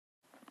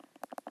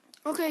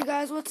Okay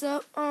guys, what's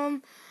up?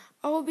 I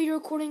will be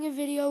recording a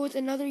video with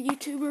another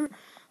YouTuber.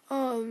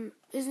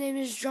 His name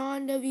is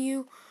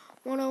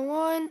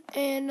johnw101,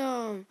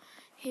 and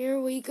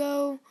here we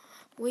go.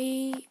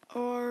 We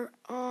are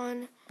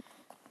on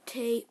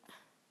tape.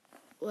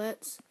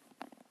 Let's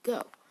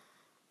go.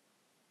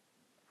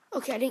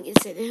 Okay, I didn't get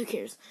to say that, who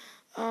cares?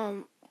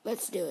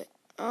 Let's do it.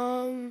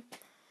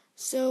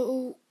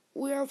 So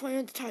we are playing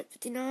with the Type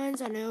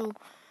 59s. I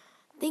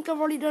think I've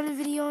already done a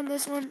video on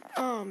this one.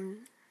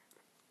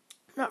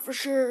 Not for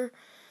sure,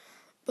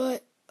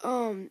 but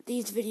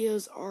these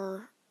videos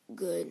are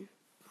good.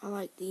 I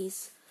like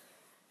these.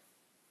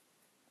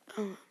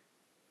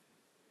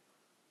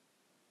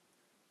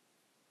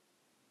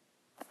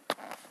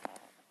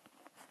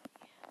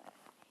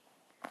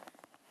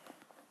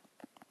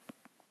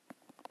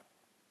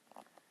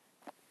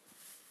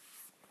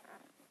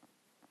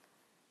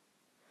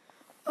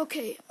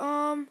 Okay,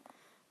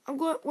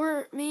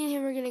 me and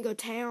him are gonna go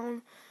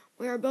town.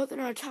 We are both in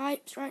our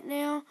types right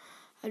now.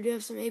 I do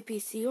have some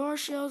APCR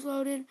shells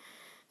loaded,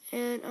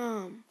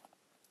 and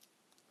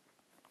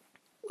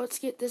let's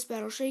get this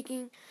battle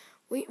shaking.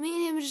 Me and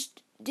him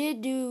just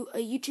did do a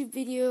YouTube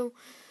video a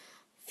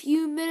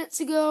few minutes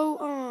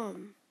ago,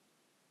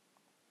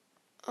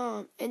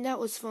 and that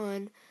was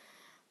fun.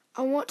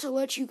 I want to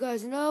let you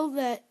guys know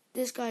that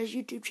this guy's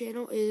YouTube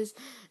channel is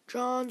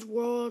John's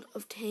World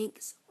of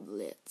Tanks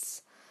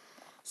Blitz.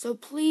 So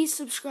please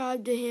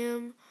subscribe to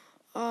him.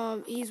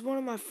 He's one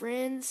of my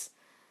friends.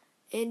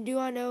 And do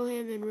I know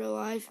him in real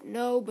life?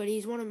 No, but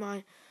he's one of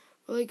my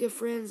really good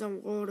friends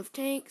on World of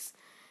Tanks.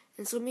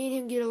 And so me and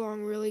him get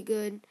along really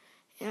good.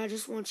 And I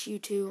just want you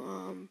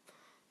to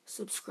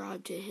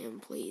subscribe to him,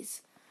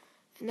 please.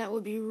 And that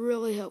would be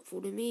really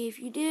helpful to me if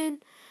you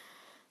did.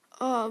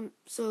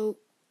 So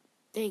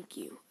thank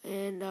you.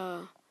 And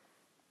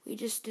we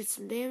just did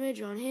some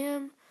damage on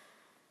him.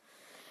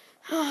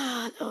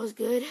 That was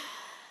good.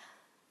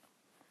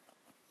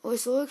 Okay,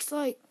 so it looks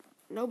like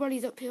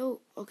nobody's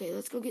uphill. Okay,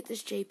 let's go get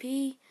this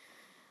JP.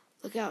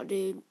 Look out,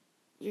 dude.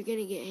 You're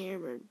gonna get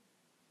hammered.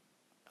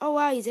 Oh,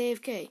 wow, he's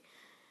AFK.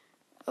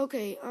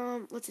 Okay,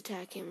 let's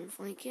attack him and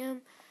flank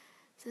him.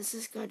 Since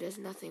this guy does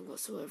nothing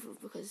whatsoever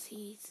because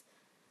he's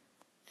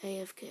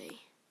AFK.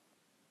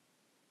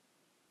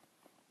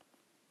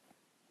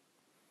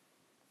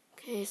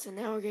 Okay, so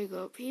now we're gonna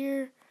go up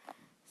here.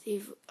 See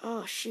if...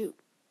 Oh, shoot.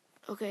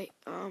 Okay,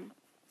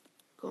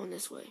 going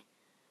this way.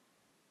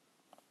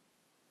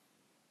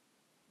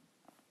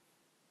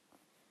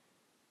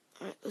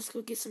 Alright, let's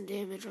go get some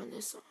damage on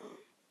this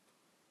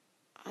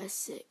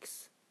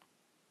I-6.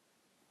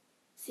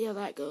 See how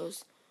that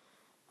goes.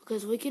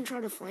 Because we can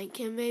try to flank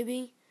him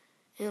maybe.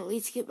 And at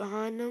least get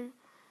behind him.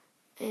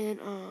 And,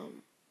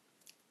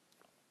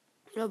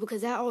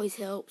 because that always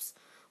helps.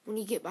 When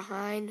you get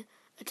behind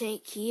a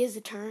tank. He is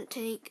a turret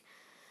tank.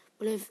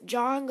 But if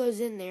John goes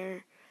in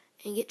there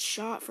and gets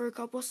shot for a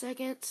couple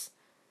seconds,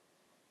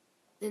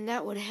 then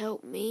that would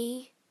help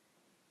me.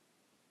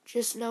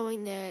 Just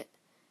knowing that,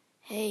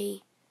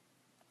 hey...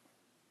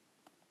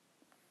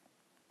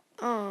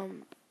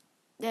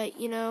 that,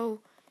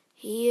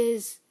 he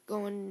is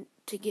going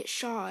to get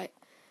shot,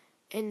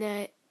 and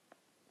that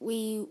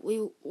we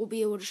will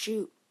be able to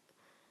shoot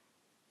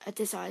at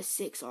this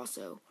I-6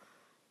 also.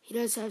 He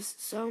does have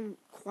some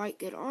quite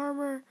good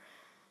armor,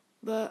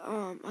 but,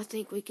 I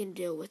think we can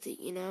deal with it,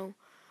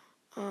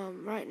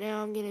 Right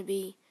now I'm going to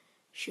be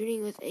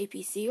shooting with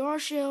APCR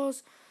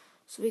shells,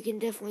 so we can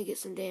definitely get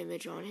some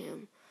damage on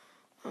him.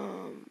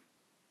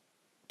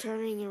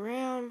 Turning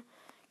around,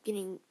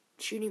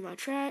 shooting my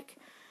track,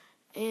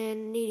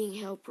 and needing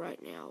help right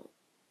now.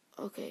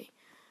 Okay.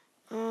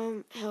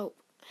 Help.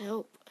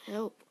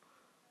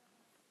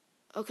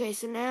 Okay,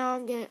 so now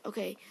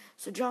okay,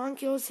 so John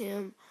kills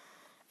him,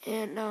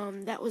 and,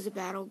 that was a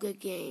battle, good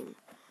game.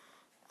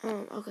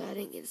 Okay, I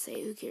didn't get to say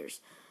it, who cares.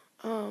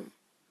 That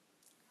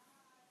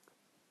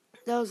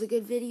was a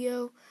good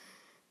video,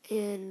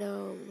 and,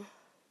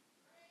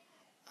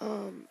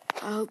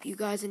 I hope you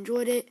guys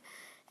enjoyed it,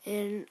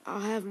 and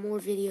I'll have more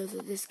videos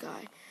of this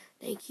guy.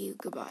 Thank you,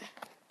 goodbye.